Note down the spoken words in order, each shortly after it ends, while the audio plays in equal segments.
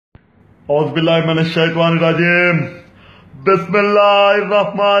औज़ुबिल्लाहि मिनश्शैतानिर्रजीम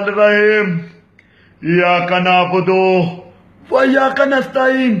बिस्मिल्लाहिर्रहमानिर्रहीम इय्याका नअबुदु व इय्याका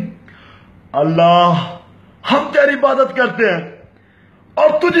नस्तईन। अल्लाह, हम तेरी इबादत करते हैं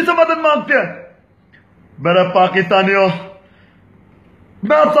और तुझी से मदद मांगते हैं। मेरे पाकिस्तानियों,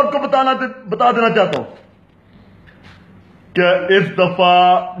 मैं आप सबको बता देना चाहता हूं कि इस दफा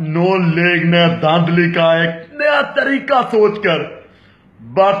नून लीग ने धांधली का एक नया तरीका सोचकर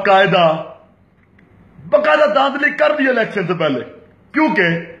बाकायदा धांधली कर दी इलेक्शन से पहले, क्योंकि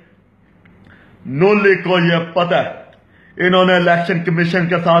नून लीग को यह पता है इन्होंने इलेक्शन कमीशन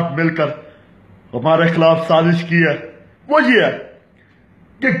के साथ मिलकर हमारे खिलाफ साजिश की है। वो ये है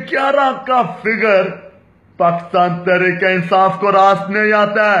कि 11 का फिगर पाकिस्तान तहरीक इंसाफ को रास नहीं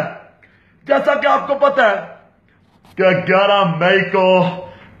आता है। जैसा कि आपको पता है कि 11 मई को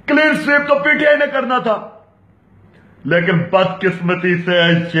क्लीन स्वीप तो पीटीआई ने करना था, लेकिन बदकिस्मती से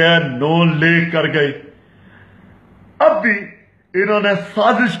यह नून लीग कर गई। अब भी इन्होंने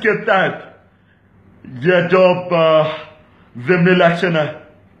साजिश के तहत यह जो ज़िमनी इलेक्शन है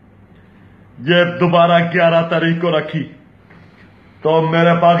ये दोबारा 11 तारीख को रखी। तो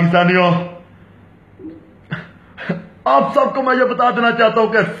मेरे पाकिस्तानियों, आप सबको मैं ये बता देना चाहता हूं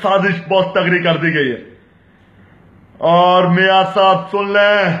कि साजिश बहुत तगड़ी कर दी गई है। और मियां साहब सुन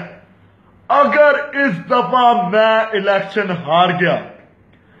लें, अगर इस दफा मैं इलेक्शन हार गया,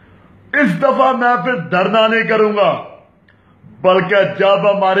 इस दफा मैं फिर धरना नहीं करूंगा, बल्कि जब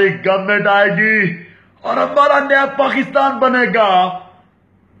हमारी गवर्नमेंट आएगी और हमारा नया पाकिस्तान बनेगा,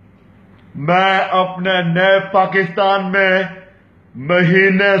 मैं अपने नए पाकिस्तान में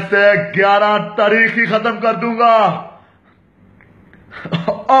महीने से 11 तारीख ही खत्म कर दूंगा।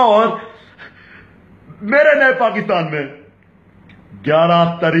 और मेरे नए पाकिस्तान में 11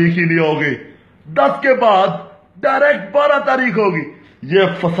 तारीख ही नहीं होगी, 10 के बाद डायरेक्ट 12 तारीख होगी। ये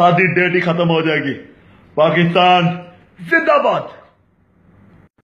फसादी डेट ही खत्म हो जाएगी। पाकिस्तान जिंदाबाद।